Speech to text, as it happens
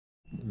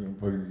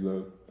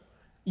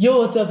Yo,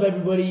 what's up,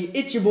 everybody?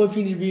 It's your boy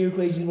Peanut Review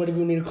Equations, whatever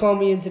you want me to call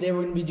me, and today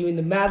we're going to be doing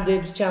the Mad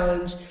Libs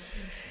challenge.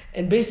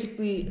 And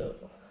basically...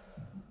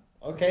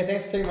 Okay,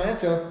 thanks for taking my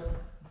intro.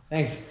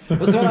 Thanks.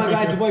 What's going on,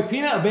 guys? It's your boy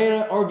Peanut,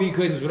 Abeyta, or V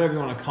Equations, whatever you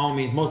want to call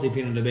me. It's mostly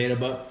Peanut Abeyta,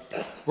 but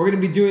we're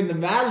going to be doing the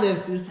Mad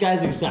Libs. This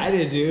guy's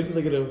excited, dude.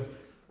 Look at him.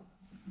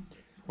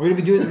 We're going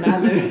to be doing the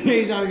Mad Lib.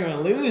 He's not going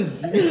to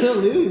lose. You're going to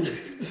lose.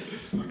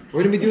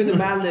 We're going to be doing the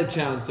Mad Lib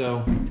challenge.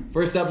 So,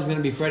 first up is going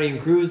to be Freddie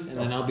and Cruz, and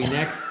then I'll be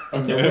next.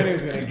 And the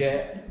winner's going to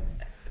get...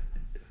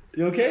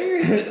 You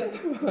okay?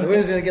 The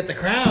winner's going to get the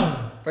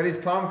crown. Freddie's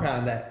prom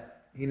crown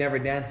that he never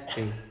danced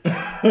to.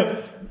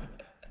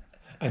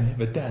 I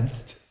never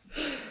danced.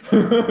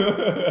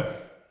 I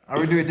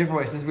would do it a different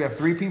way since we have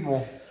 3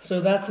 people.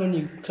 So that's when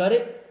you cut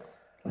it?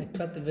 Like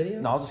cut the video?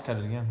 No, I'll just cut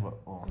it again.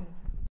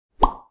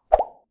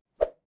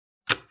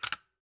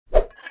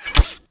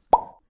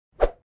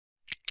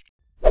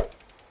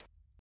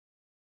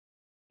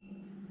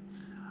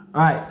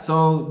 Alright,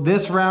 so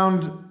this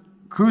round,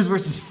 Cruz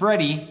versus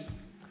Freddie.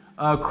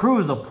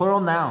 Cruz, a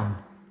plural noun.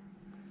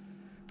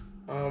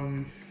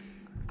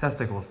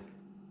 Testicles.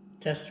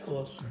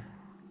 Testicles.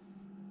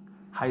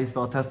 How do you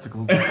spell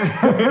testicles?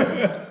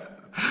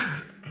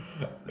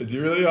 Did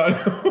you really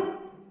know?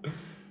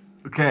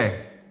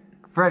 Okay.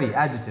 Freddie,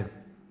 adjective.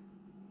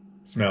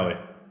 Smelly.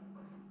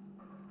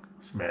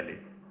 Smelly.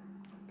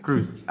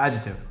 Cruz,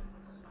 adjective.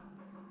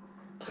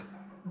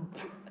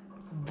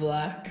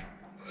 Black.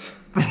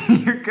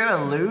 You're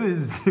gonna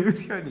lose,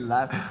 dude. You're already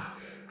laughing.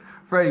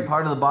 Freddie,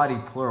 part of the body,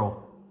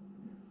 plural.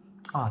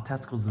 Oh,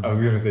 testicles. I was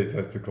gonna say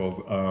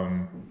testicles.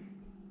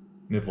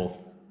 Nipples.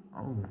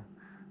 Oh,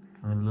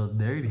 a little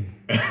dirty.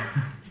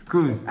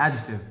 Cruz,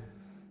 adjective.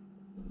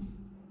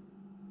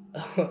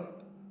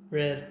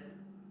 Red.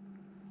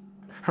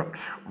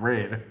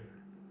 Red.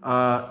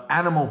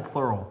 Animal,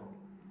 plural.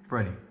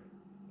 Freddie.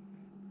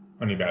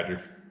 Honey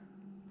badgers.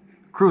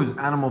 Cruz,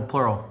 animal,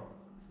 plural.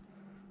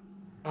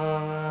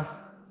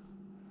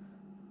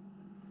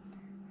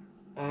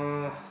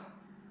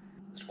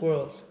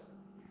 Squirrels.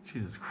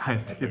 Jesus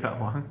Christ, it took that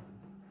long.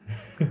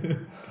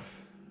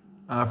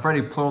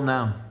 Freddie, plural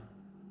noun.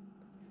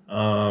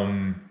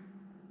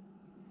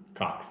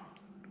 Cocks.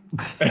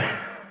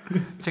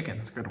 Chicken,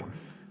 that's a good one.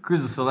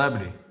 Cruz, a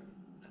celebrity.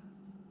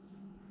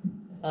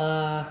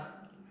 I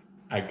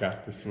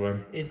got this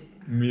one.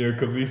 Mia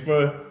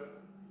Khalifa.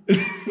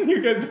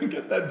 You guys don't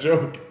get that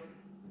joke.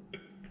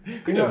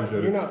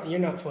 You're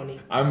not funny.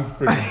 I'm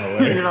freaking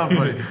hilarious. You're not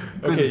funny.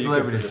 Cruz, Okay, a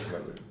celebrity.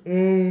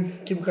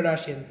 Kim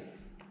Kardashian.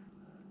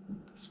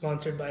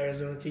 Sponsored by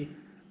Arizona Tea.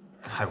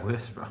 I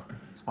wish, bro.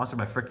 Sponsored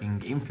by freaking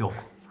Game Fuel.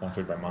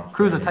 Sponsored by Monster.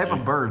 Cruz, a Energy. type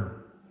of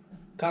bird.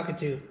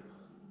 Cockatoo.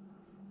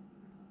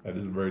 That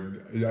is a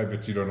bird. I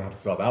bet you don't know how to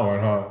spell that one,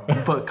 huh?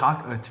 Put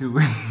cockatoo.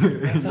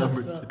 That's how it's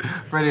spelled.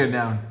 Freddie, a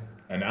noun.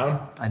 A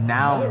noun? A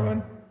noun. Another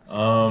one?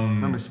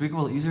 Remember, speak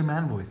well, easier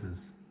man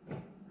voices.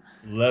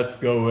 Let's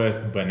go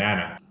with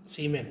banana.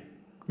 Semen.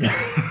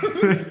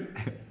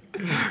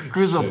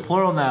 Cruz, a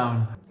plural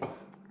noun.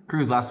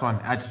 Cruz, last one.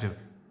 Adjective.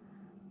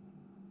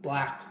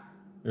 Black.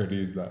 You already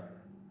used that.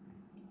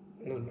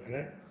 Doesn't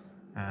matter.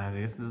 I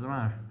guess it doesn't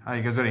matter. All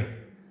right, you guys ready?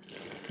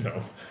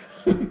 No.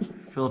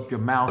 Fill up your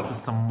mouth with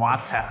some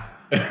water.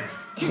 I'm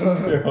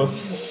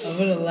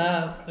gonna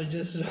laugh, but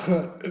just...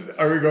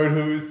 Are we going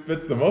who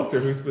spits the most or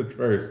who spits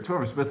first?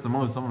 Whoever spits the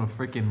most, I'm gonna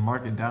freaking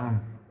mark it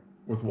down.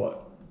 With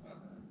what?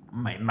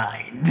 My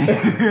mind.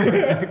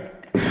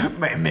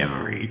 My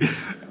memory.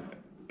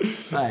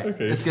 Alright,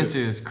 Okay, let's get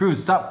serious.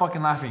 Cruz, stop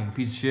fucking laughing, you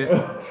piece of shit.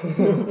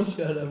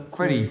 Shut up.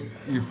 Freddie,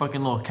 your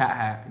fucking little cat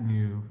hat and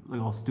you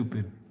look all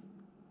stupid.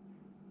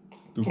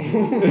 Stupid.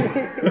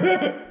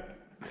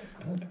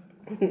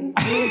 We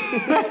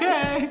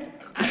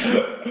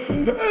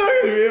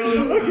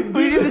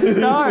didn't even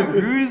start,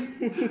 Cruz.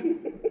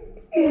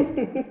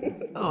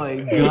 Oh my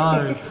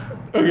god.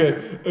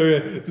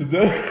 Okay, just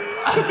that.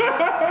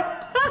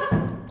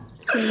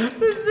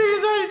 This thing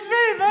is already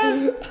spinning, man.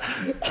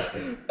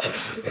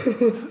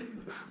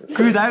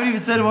 Cruz, I haven't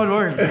even said one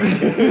word.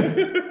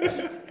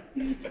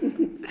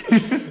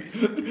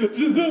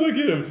 Just don't look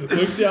at him.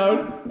 Look down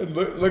and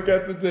look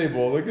at the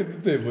table. Look at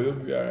the table. You'll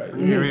be alright.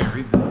 Here,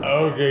 read this.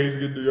 Okay, he's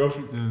gonna do Yoshi.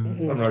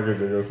 I'm not gonna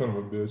do Yoshi, son of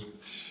a bitch.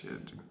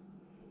 Shit.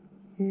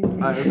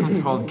 Alright, this one's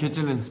called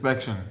kitchen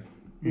inspection.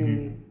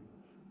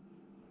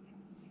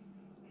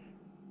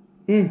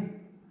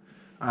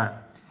 Alright.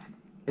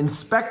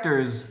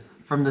 Inspectors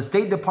from the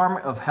State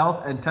Department of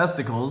Health and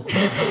Testicles.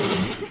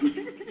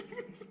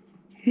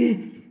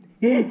 Good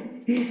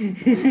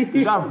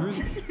job, Cruz.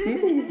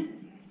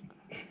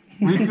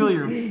 Refill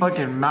your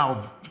fucking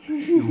mouth,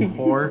 you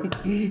whore.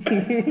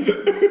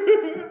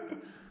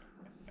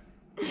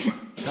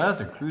 Shout out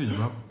to Cruz,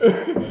 bro.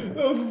 That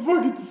was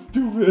fucking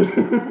stupid.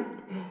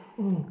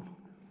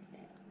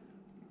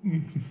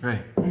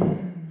 Ready.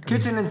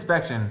 Kitchen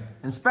inspection.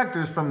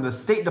 Inspectors from the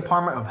State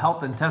Department of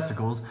Health and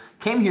Testicles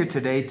came here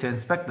today to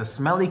inspect the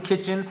smelly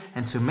kitchen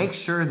and to make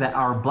sure that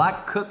our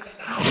black cooks...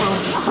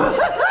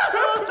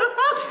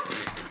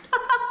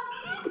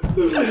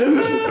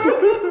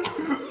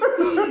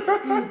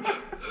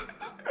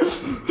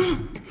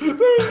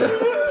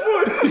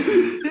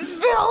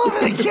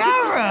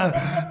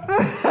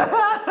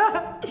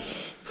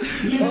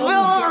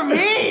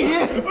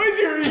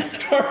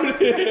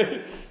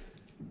 retarded.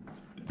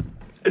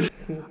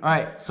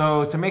 Alright,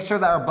 so to make sure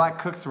that our black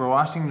cooks were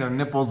washing their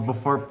nipples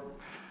before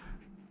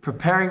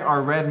preparing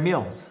our red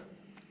meals,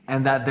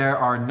 and that there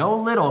are no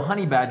little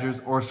honey badgers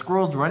or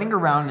squirrels running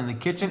around in the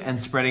kitchen and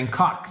spreading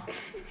cocks.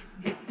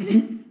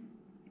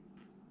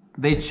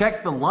 They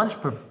checked the lunch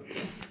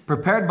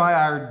prepared by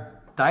our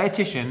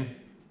dietitian,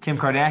 Kim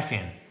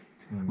Kardashian.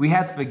 We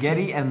had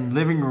spaghetti and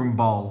living room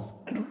balls.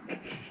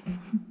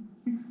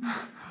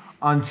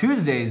 On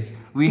Tuesdays,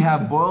 we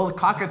have boiled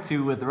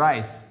cockatoo with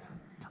rice.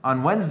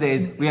 On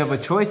Wednesdays, we have a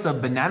choice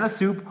of banana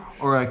soup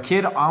or a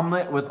kid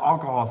omelet with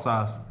alcohol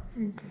sauce.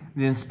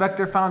 The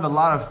inspector found a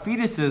lot of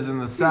fetuses in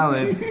the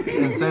salad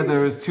and said there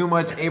was too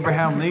much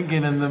Abraham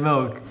Lincoln in the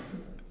milk.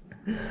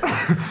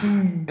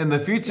 In the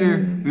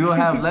future, we will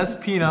have less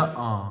peanut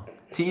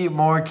to eat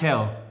more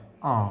kale.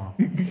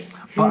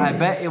 But I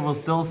bet it will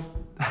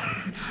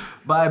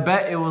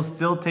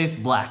still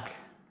taste black.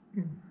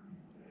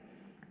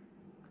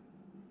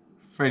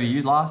 Freddie,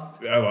 you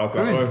lost? Yeah, I lost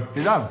that one.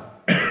 Good job.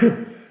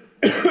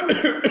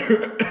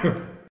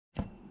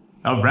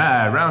 All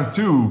right, round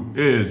 2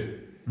 is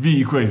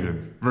V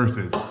equations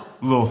versus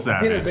Lil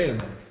Savage.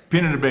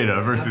 Peanut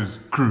Abeyta versus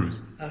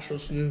Cruz. Astral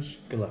snooze.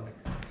 Good luck.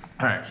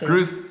 All right,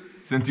 Cruz,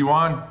 since you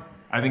won,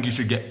 I think you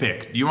should get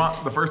picked. Do you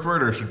want the first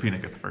word or should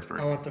Peanut get the first word?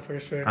 I want the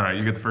first word. All right,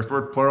 you get the first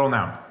word, plural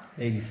noun.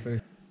 Ladies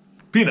first.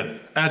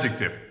 Peanut,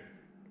 adjective.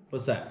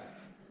 What's that?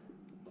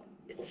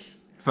 It's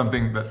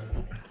Something that...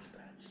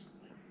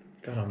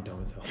 God, I'm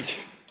dumb as hell.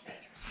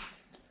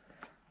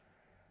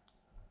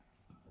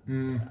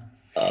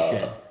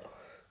 Okay.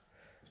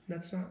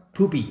 that's not.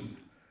 Poopy.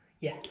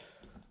 Yeah.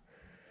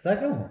 Is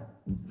that good?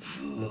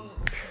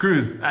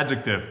 Cruz,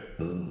 adjective.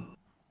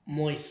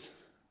 Moist.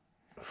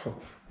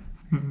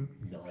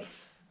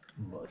 Nice.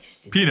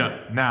 Moist.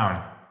 Peanut,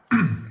 noun.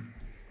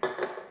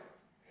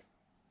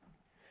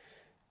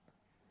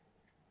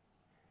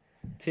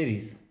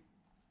 Titties.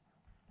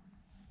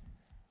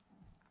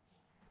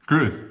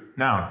 Cruz,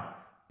 noun.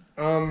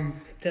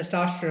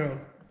 Testosterone.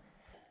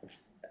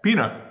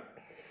 Peanut,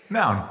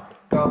 noun.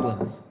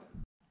 Goblins.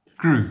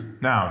 Cruz,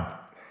 noun.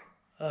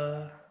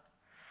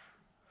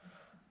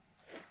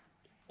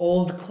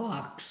 Old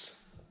clocks.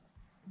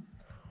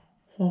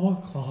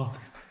 Old clock.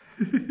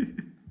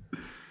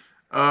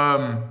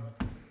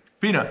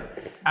 Peanut,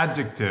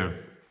 adjective.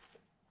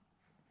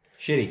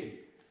 Shitty.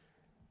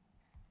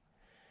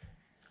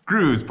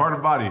 Cruz, part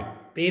of body.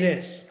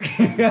 Penis.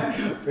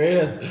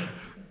 Greatest.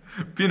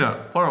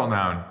 Peanut, plural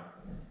noun.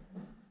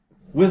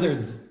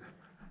 Wizards.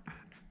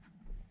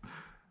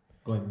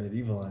 Going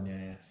medieval on your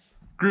ass.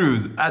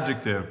 Cruz,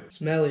 adjective.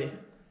 Smelly.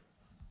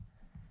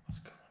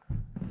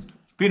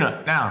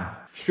 Peanut, noun.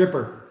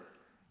 Stripper.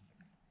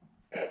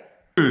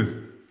 Cruz,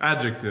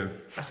 adjective.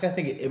 I just gotta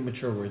think of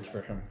immature words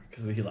for him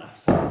because he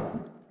laughs.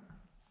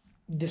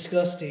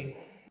 Disgusting.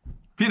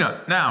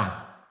 Peanut, noun.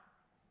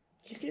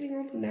 He's getting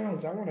all the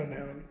nouns. I want a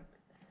noun.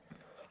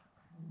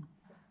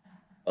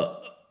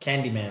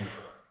 Candyman.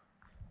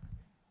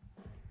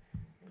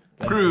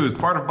 Cruz,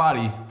 part of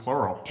body,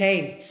 plural.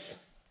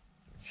 Taints.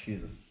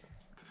 Jesus.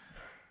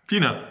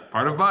 Peanut,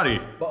 part of body.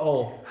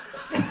 Butthole.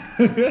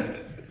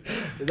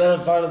 Is that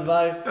a part of the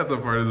body? That's a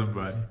part of the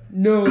body.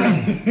 No.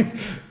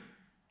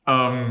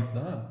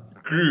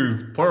 Not.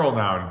 Cruz, plural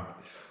noun.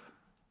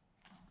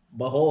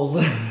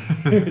 Buttholes.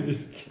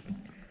 Just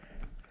kidding.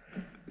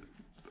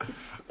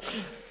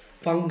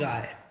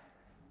 Fungi.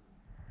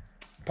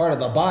 Part of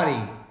the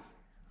body.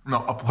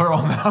 No, a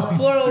plural noun.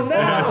 Plural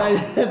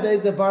noun.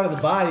 That's a part of the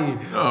body.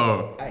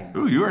 Oh.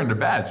 Ooh, you earned a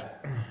badge.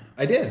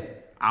 I did.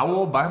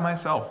 Owl by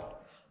myself.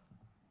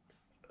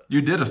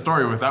 You did a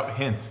story without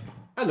hints.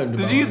 I learned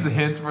about Did you use the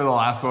hints for the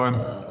last one?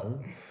 No.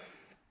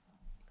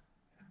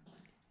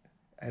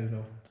 I don't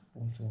know.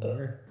 What's the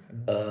word?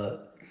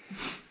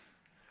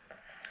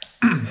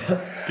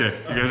 Okay,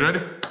 you guys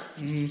ready?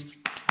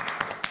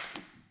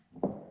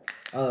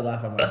 I'll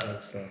laugh at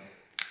myself, so.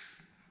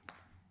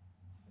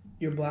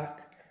 You're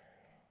black.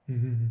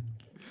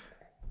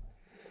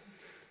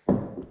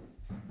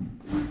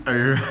 Are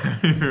you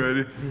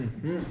ready?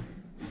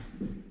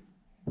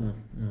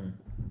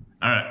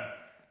 All right.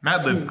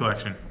 Mad Libs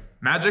collection.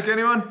 Magic,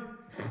 anyone?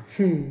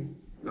 That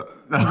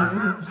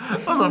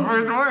was the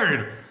first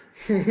word.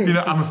 You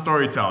know, I'm a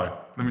storyteller.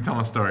 Let me tell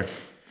my story.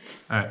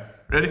 All right,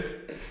 ready?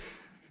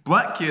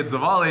 Black kids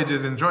of all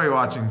ages enjoy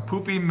watching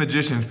poopy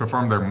magicians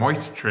perform their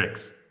moist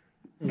tricks.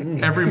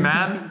 Every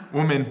man,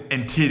 woman,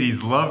 and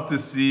titties love to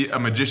see a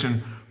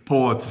magician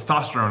pull a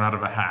testosterone out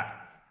of a hat,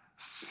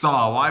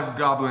 saw a live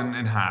goblin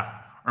in half,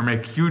 or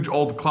make huge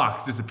old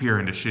clocks disappear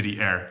into shitty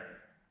air.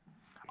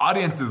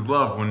 Audiences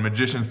love when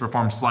magicians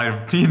perform sleight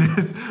of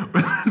penis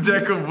with a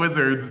deck of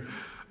wizards,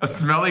 a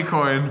smelly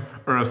coin,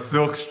 or a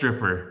silk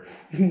stripper.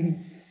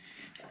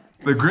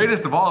 The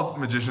greatest of all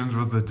magicians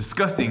was the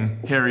disgusting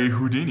Harry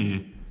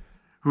Houdini,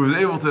 who was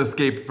able to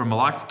escape from a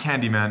locked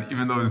Candyman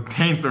even though his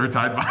taints are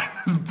tied behind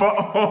his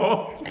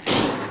butthole.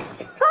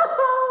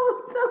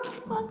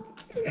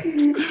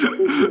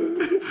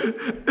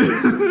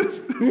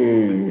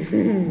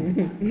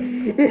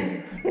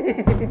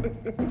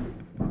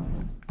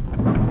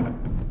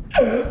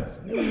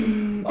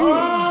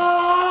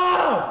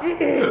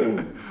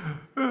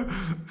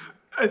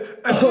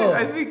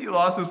 think he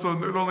lost this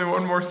one. There's only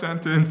one more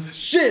sentence.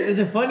 Shit, is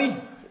it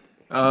funny?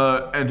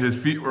 And his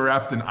feet were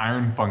wrapped in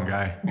iron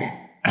fungi.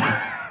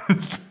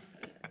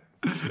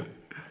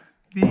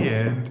 The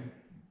end.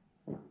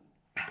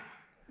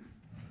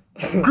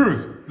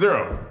 Cruz,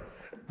 0.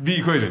 V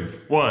equations,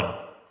 1.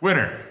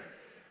 Winner.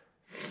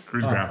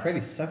 Cruz Graham.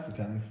 Freddie sucks at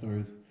telling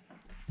stories.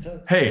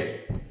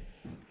 Hey,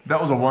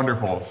 that was a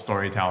wonderful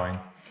storytelling.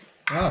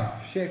 Oh,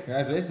 shit.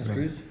 Congratulations,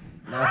 Cruz.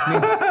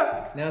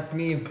 Now it's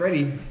me and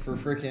Freddie for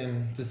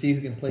freaking to see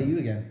who can play you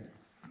again.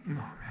 Oh,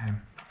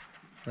 man.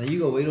 Now you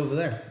go wait over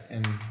there.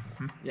 And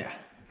yeah.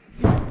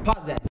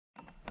 Pause that.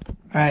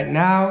 Alright,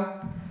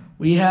 now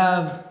we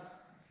have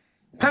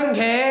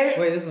Pancake.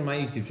 Wait, this is my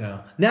YouTube channel.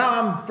 Now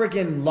I'm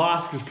freaking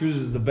lost because Cruz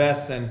is the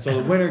best, and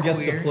so the winner gets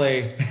to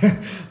play.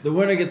 The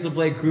winner gets to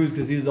play Cruz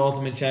because he's the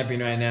ultimate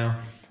champion right now.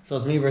 So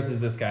it's me versus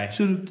this guy.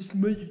 Shut up, this is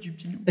my YouTube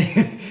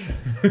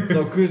channel.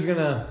 So Cruz is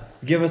gonna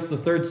give us the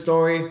third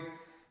story,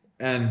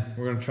 and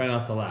we're gonna try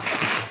not to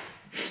laugh.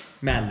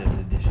 Mad Libs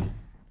edition.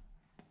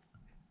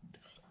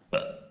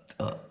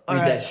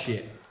 Read that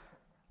shit.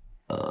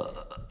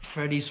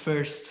 Freddy's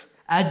first.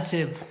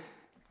 Adjective.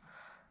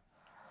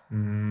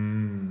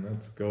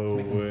 Let's go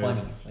Make him with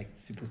funny, like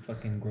super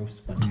fucking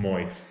gross funny.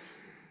 moist.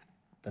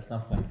 That's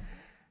not funny.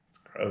 It's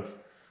gross.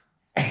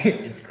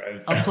 It's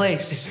gross. A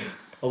place.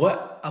 A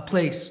what? A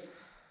place.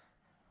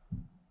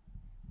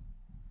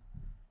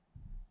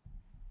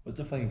 What's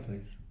a funny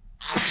place?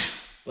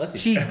 Bless you.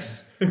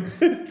 Cheeks.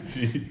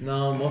 Jeez.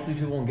 No, most of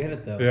the people won't get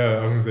it though. Yeah,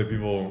 I was gonna say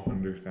people won't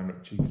understand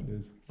what cheeks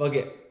is. Fuck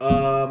it.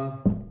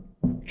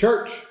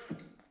 Church.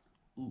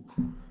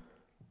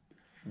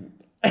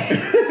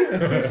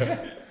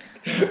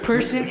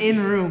 Person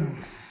in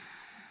room.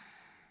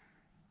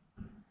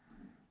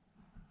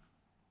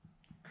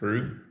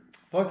 Cruz.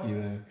 Fuck you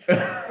then.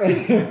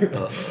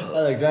 I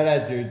like that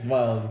answer. It's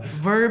wild.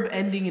 Verb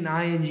ending in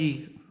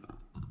ing.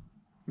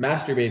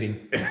 Masturbating.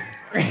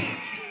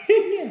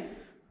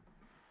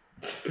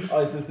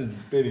 Oh, it's just it's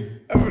spitting.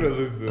 I'm gonna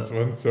lose this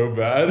one so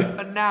bad.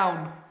 A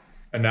noun.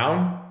 A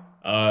noun?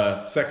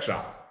 Sex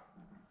shop.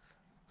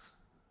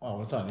 Oh,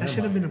 what's on? That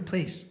should have been a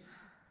place.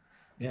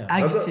 Yeah.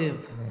 Adjective.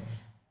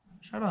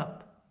 Shut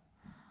up.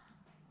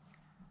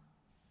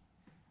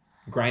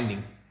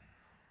 Grinding.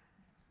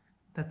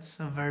 That's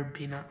a verb,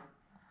 Peanut.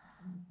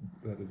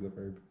 That is a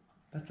verb.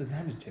 That's an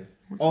adjective.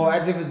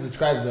 Adjective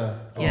describes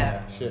a. Oh,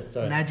 Yeah. Shit.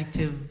 Sorry. An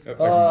adjective. It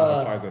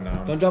modifies a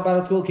noun. Don't drop out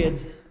of school,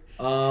 kids.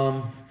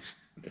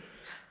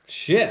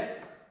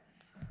 Shit.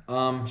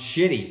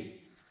 Shitty.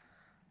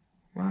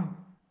 Wow.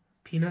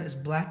 Peanut is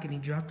black and he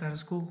dropped out of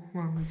school.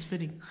 Wow, that's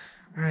fitting.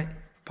 All right.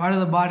 Part of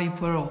the body,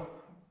 plural.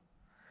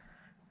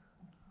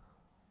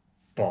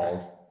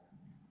 Balls.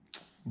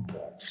 Do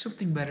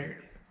something better.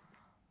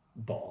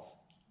 Balls.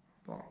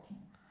 Ball.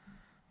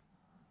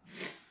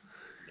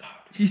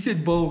 He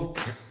said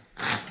both.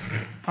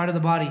 Part of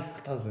the body.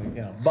 I was like,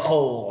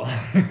 butthole.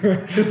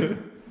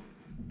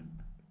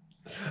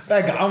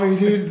 That got me,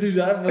 dude.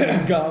 That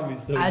fucking got me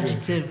so good.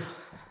 Adjective.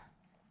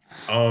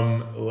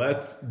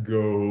 Let's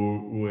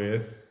go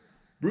with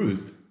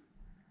bruised.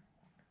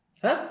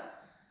 Huh?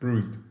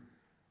 Bruised.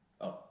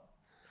 Oh.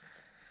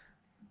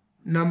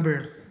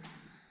 Number.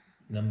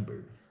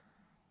 Number.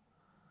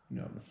 You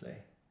know what I'm gonna say?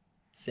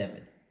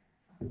 7.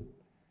 I was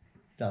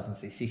gonna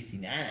say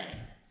 69.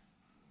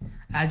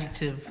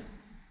 Adjective.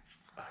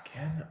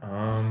 Again?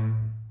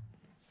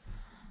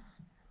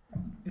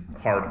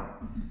 Hard.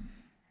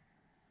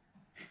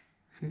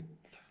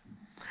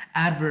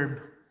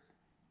 Adverb.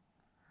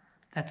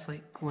 That's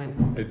like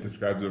when. It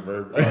describes a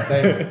verb. Oh,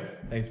 thanks.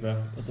 Thanks,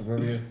 man. What's the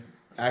verb here?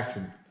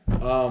 Action.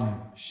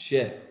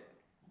 Shit.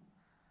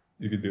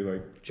 You could do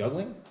like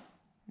Juggling?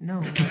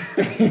 No.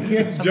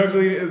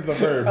 juggling is the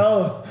verb.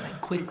 Oh.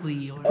 Like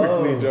quickly or.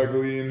 Quickly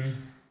juggling.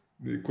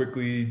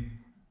 Quickly.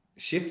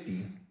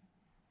 Shifty.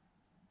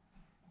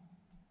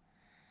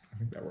 I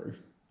think that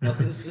works. No,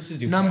 this is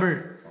do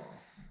Number.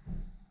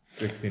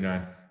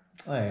 69.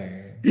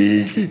 Hey.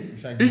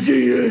 trying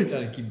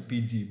to keep it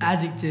PG. Bro.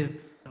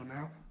 Adjective. Oh,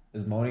 now.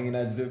 Is moaning an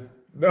adjective?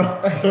 No.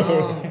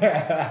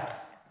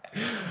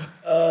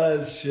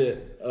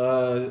 Shit.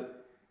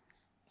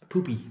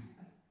 Poopy.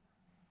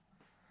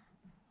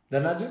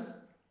 That an adjective?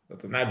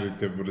 That's an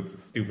adjective, but it's a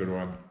stupid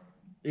one.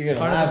 You're gonna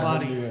Part of the laugh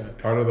body. when you-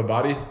 Part of the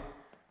body?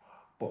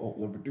 Oh,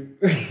 liberty.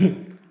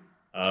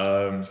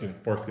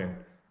 Foreskin.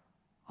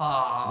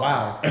 Ah.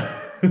 Wow.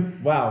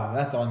 Wow,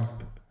 that's on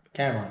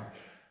camera.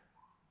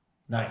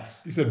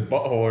 Nice. You said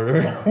butthole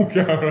earlier.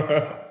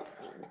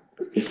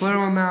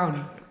 Plural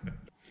noun.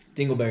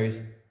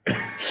 Dingleberries. Part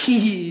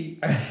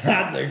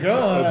That's a good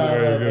one. That's a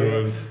very good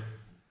one.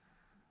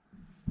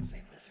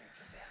 Say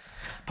lizards.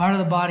 of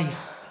the body.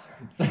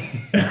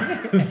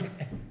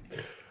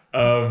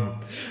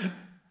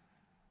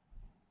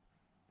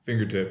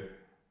 Fingertip.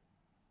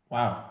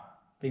 Wow.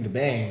 Bing to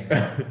bang.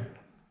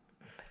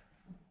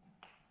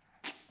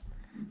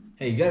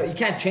 Hey, you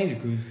can't change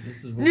it, Cruz.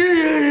 This is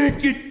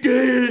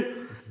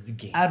the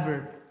game.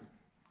 Adverb.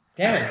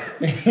 Damn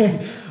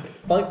it.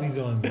 Fuck these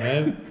ones,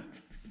 man.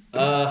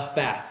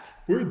 Fast.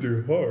 Words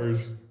are hard.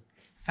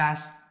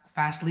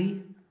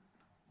 Fastly.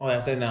 Oh, I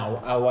said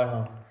now. What?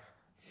 Huh?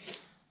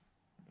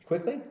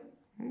 Quickly?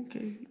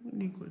 Okay, we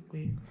do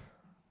quickly.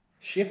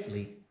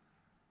 Shiftly.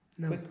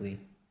 No. Quickly.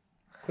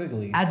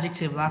 Quickly.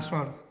 Adjective, last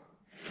one.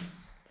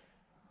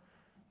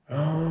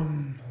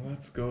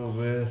 Let's go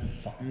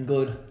with Something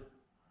good.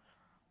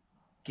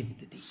 Give me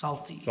the D.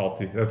 Salty.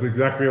 salty. That's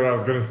exactly what I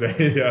was gonna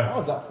say. Yeah. How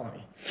was that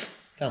funny?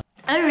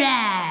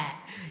 Alright!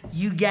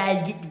 You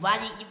guys get to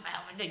watch it.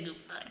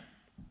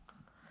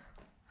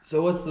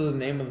 So what's the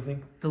name of the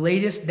thing? The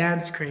latest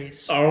dance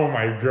craze. Oh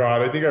my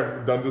god! I think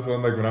I've done this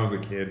one like when I was a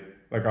kid,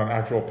 like on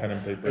actual pen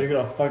and Are you paper.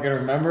 gonna fucking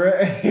remember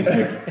it?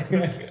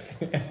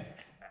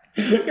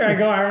 You're gonna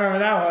go, I remember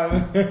that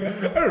one.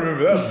 I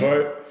remember that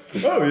part.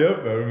 Oh yep,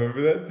 I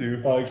remember that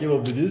too. Oh, I came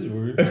up with this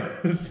word.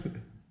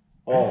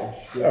 Oh,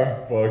 shit.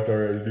 I'm fucked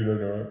already, dude. I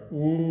know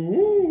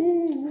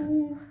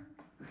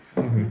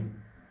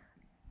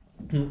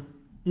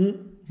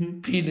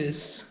it.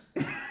 Penis.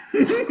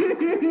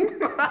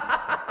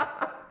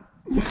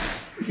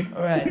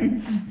 Alright.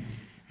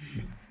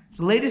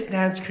 The latest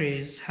dance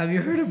craze. Have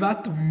you heard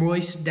about the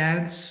moist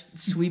dance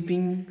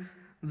sweeping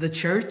the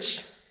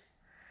church?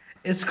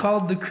 It's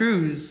called the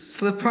cruise.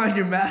 Slip on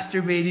your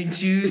masturbating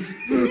shoes.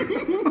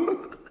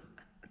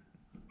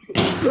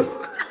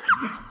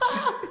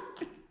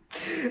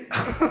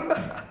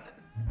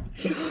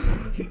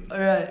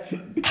 Alright.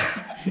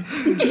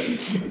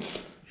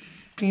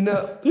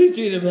 Peanut. Please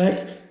read it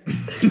back.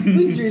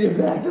 Please read it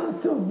back. That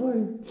was so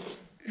funny.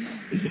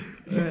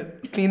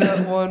 Alright.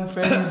 Peanut 1,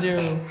 Freddy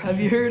 0. Have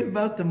you heard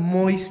about the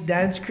moist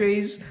dance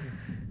craze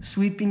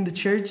sweeping the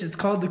church? It's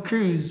called the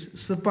cruise.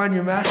 Slip on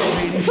your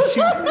masturbating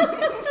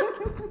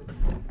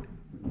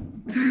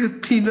shoes.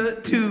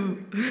 Peanut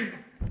 2.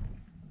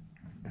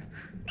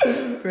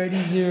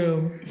 Freddy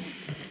 0.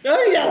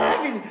 Oh, yeah,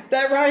 laughing.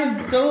 That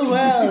rhymes so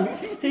well.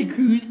 Hey,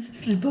 Cruz,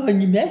 slip on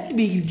your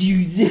masturbating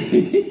shoes.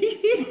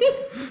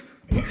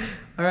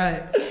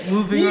 Alright, You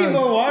moving need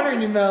more on. water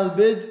in your mouth,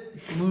 bitch.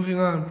 Moving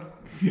on.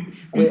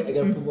 Wait, I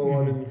gotta put more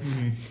water in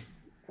me.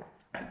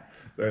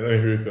 Sorry, let me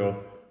hear you, Phil.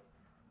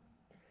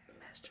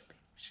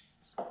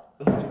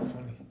 That's so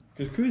funny.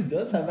 Because Cruz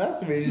does have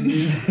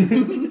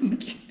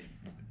masturbating shoes.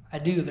 I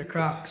do, they're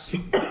Crocs.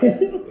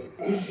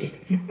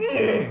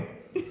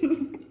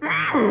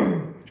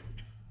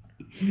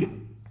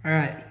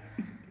 Alright.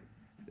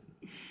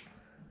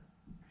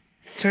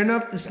 Turn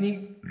up the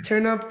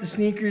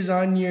sneakers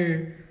on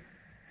your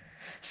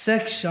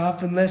sex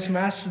shop and let's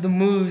master the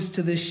moves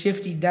to this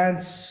shifty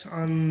dance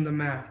on the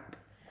map.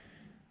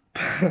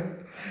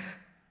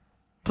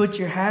 Put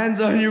your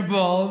hands on your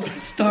balls,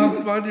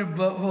 stomp on your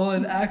butthole,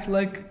 and act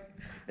like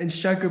and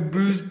strike a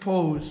bruised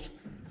pose.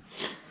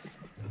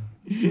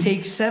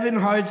 Take 7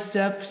 hard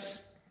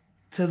steps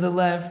to the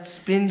left,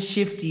 spin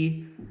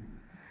shifty,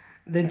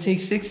 then take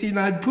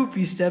 69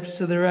 poopy steps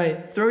to the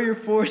right. Throw your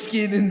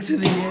foreskin into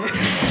the air.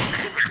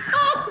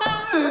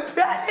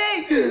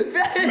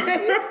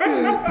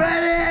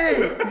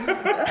 Freddie!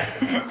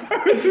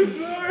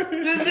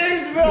 This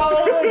thing's been all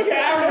over the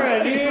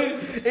camera,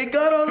 dude. It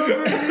got all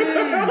over me.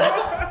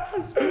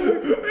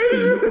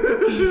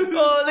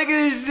 Oh, look at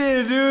this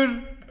shit,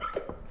 dude.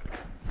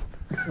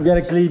 We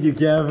gotta clean your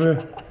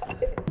camera.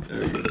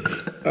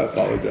 I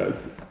apologize.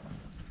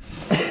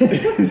 What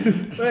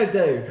did I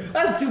tell you?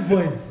 That's 2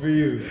 points for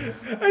you.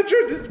 I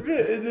tried to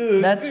spit into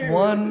the That's thing.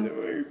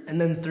 1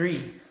 and then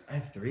 3. I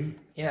have 3.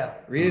 Yeah.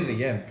 Read it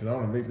again, because I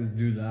want to make this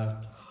dude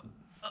laugh.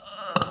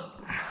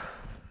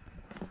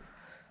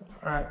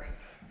 Alright.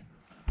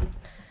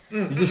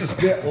 You just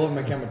spit all over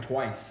my camera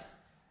twice.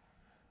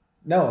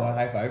 No, a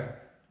high five.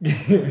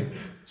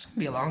 It's gonna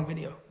be a long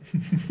video.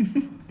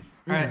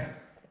 Alright.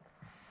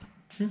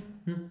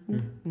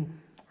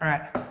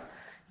 Alright.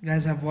 You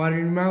guys have water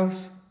in your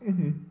mouths?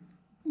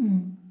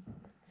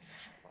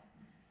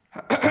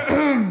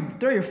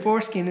 Throw your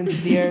foreskin into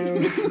the air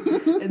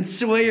and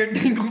sway your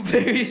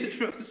dingleberries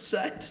from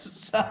side to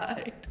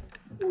side.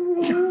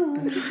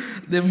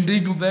 Them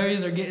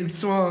dingleberries are getting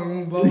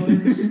swung,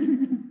 boys.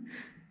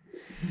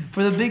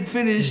 For the big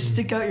finish,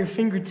 stick out your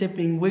fingertip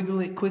and wiggle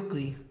it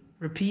quickly.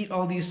 Repeat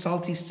all these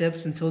salty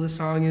steps until the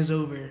song is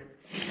over.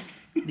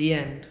 The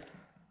end.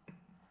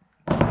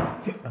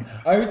 I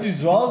heard you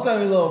swallow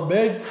something, little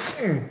bitch.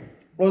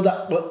 What was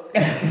that? What?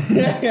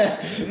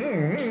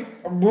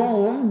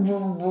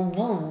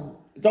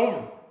 It's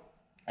over.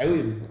 I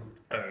win.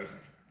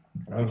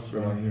 I'm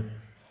spilling you.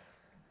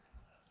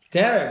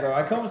 Damn it, bro.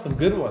 I come with some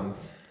good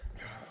ones.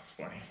 God, that was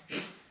funny.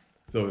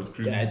 So is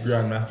Cruz Yeah, I just-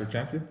 Grandmaster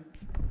Champion?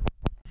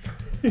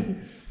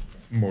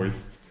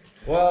 Moist.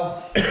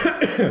 Well,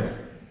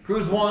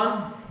 Cruz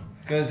won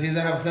because he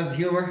doesn't have a sense of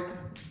humor.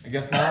 I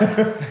guess not.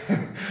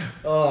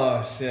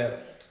 Oh, shit.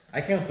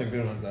 I came with some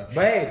good ones, though.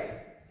 But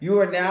hey, you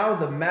are now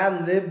the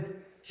Mad Lib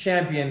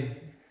champion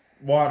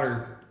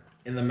water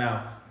in the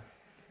mouth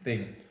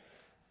thing.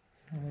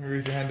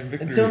 Raise your hand in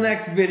victory. Until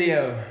next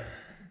video.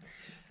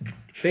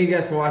 Thank you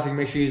guys for watching.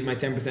 Make sure you use my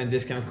 10%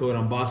 discount code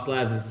on Boss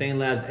Labs, Insane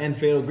Labs, and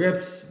Fatal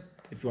Grips.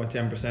 If you want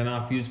 10%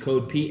 off, use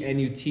code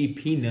PNUT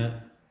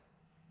Peanut.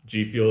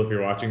 G Fuel, if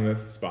you're watching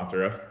this,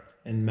 sponsor us.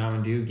 and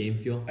Mountain Dew, Game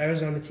Fuel.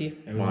 Arizona tea.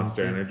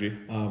 Monster Energy.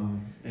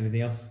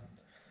 Anything else?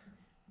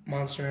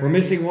 Monster We're Energy.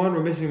 missing one.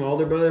 We're missing my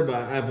older brother, but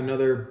I have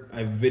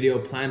a video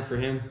planned for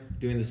him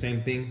doing the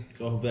same thing.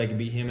 So hopefully I can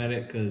beat him at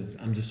it because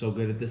I'm just so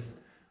good at this.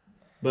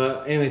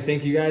 But anyways,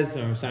 thank you guys.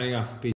 I'm signing off. Peace.